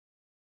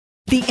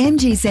The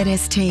MG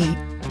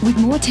ZST, with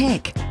more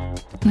tech,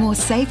 more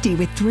safety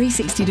with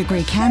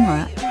 360-degree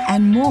camera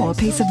and more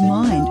peace of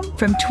mind.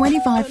 From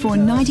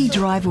 25,490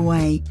 drive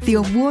away, the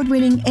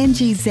award-winning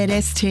MG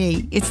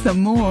ZST. It's the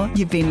more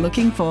you've been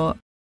looking for.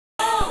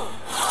 On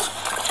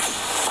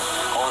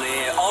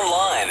air,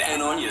 online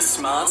and on your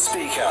smart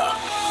speaker.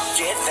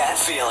 Get that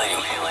feeling.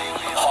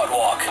 Hot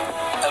Wok.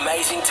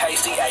 Amazing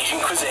tasty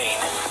Asian cuisine.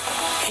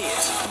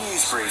 Here's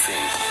News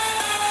Briefing.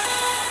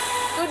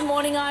 Good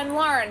morning, I'm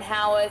Lauren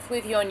Howarth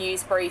with your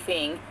news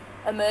briefing.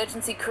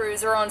 Emergency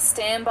crews are on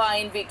standby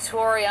in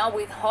Victoria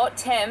with hot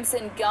temps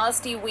and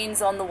gusty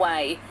winds on the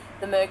way.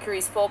 The mercury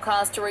is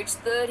forecast to reach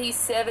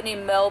 37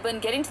 in Melbourne,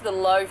 getting to the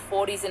low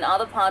 40s in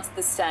other parts of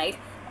the state,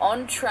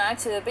 on track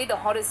to be the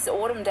hottest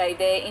autumn day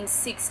there in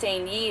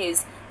 16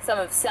 years. Some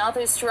of South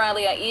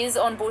Australia is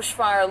on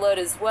bushfire alert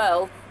as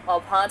well,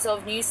 while parts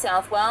of New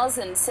South Wales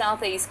and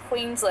southeast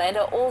Queensland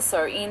are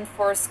also in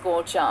for a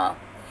scorcher.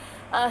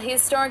 A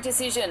historic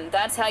decision.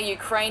 That's how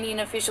Ukrainian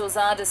officials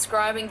are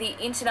describing the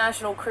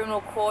International Criminal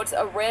Court's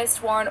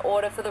arrest warrant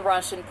order for the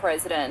Russian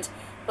president.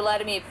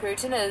 Vladimir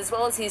Putin, as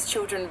well as his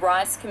Children's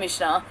Rights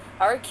Commissioner,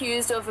 are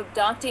accused of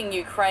abducting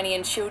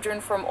Ukrainian children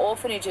from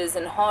orphanages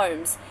and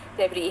homes.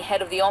 Deputy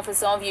Head of the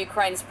Office of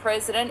Ukraine's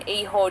President,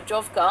 Ihor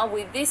Jovka,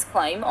 with this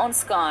claim on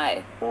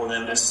Sky. More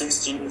than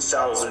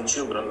 16,000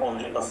 children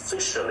only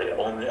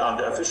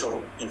under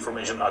official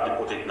information are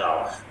deported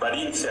now. But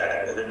in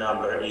fact, the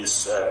number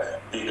is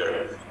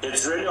bigger.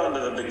 It's really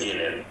only the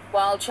beginning.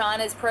 While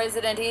China's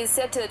president is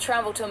set to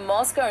travel to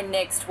Moscow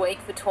next week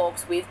for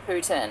talks with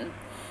Putin.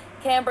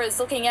 Canberra is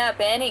looking at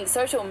banning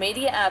social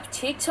media app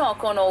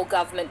TikTok on all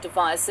government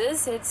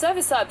devices. It's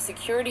over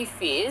cybersecurity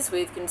fears,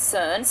 with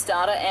concerns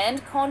data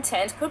and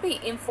content could be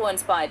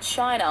influenced by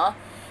China.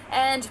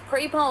 And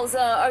pre-polls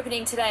are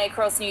opening today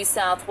across New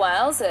South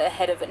Wales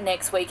ahead of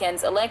next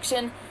weekend's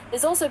election.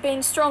 There's also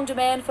been strong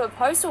demand for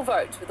postal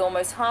votes, with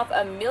almost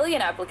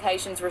 500,000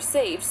 applications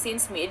received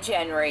since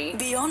mid-January.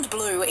 Beyond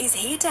Blue is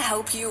here to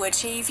help you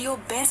achieve your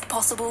best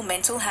possible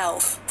mental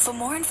health. For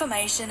more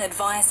information,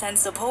 advice and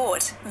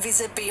support,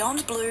 visit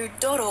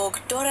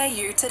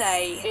beyondblue.org.au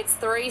today. It's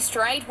 3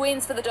 straight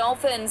wins for the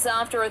Dolphins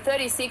after a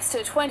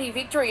 36-20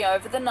 victory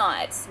over the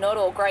Knights. Not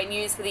all great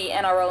news for the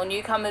NRL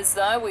newcomers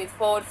though, with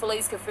forward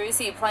Felice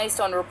Kafusi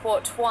placed on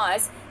report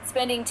twice,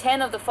 spending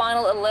 10 of the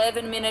final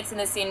 11 minutes in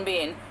the sin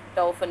bin.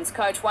 Dolphins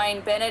coach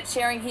Wayne Bennett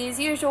sharing his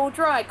usual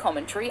dry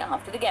commentary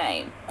after the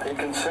game. Are you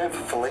concerned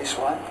for Felice,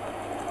 Wayne?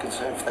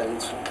 Concerned for that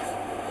incident?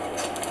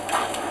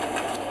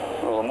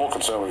 Well, I'm more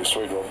concerned with his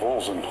 3 drop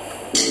balls than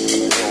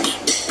anything else.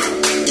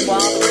 While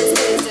the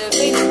Roosters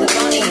defeated the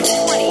Bunnies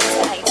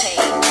 20-18.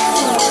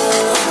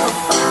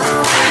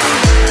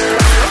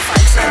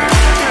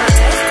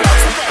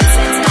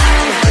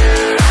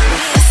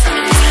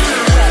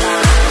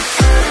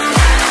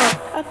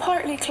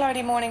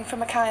 Cloudy morning for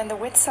Mackay and the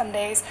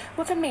Whitsundays,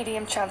 with a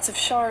medium chance of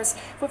showers,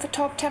 with a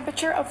top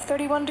temperature of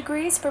 31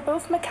 degrees for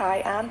both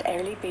Mackay and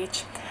Airlie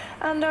Beach.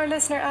 And our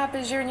listener app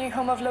is your new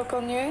home of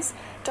local news.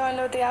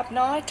 Download the app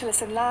now to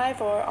listen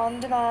live or on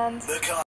demand.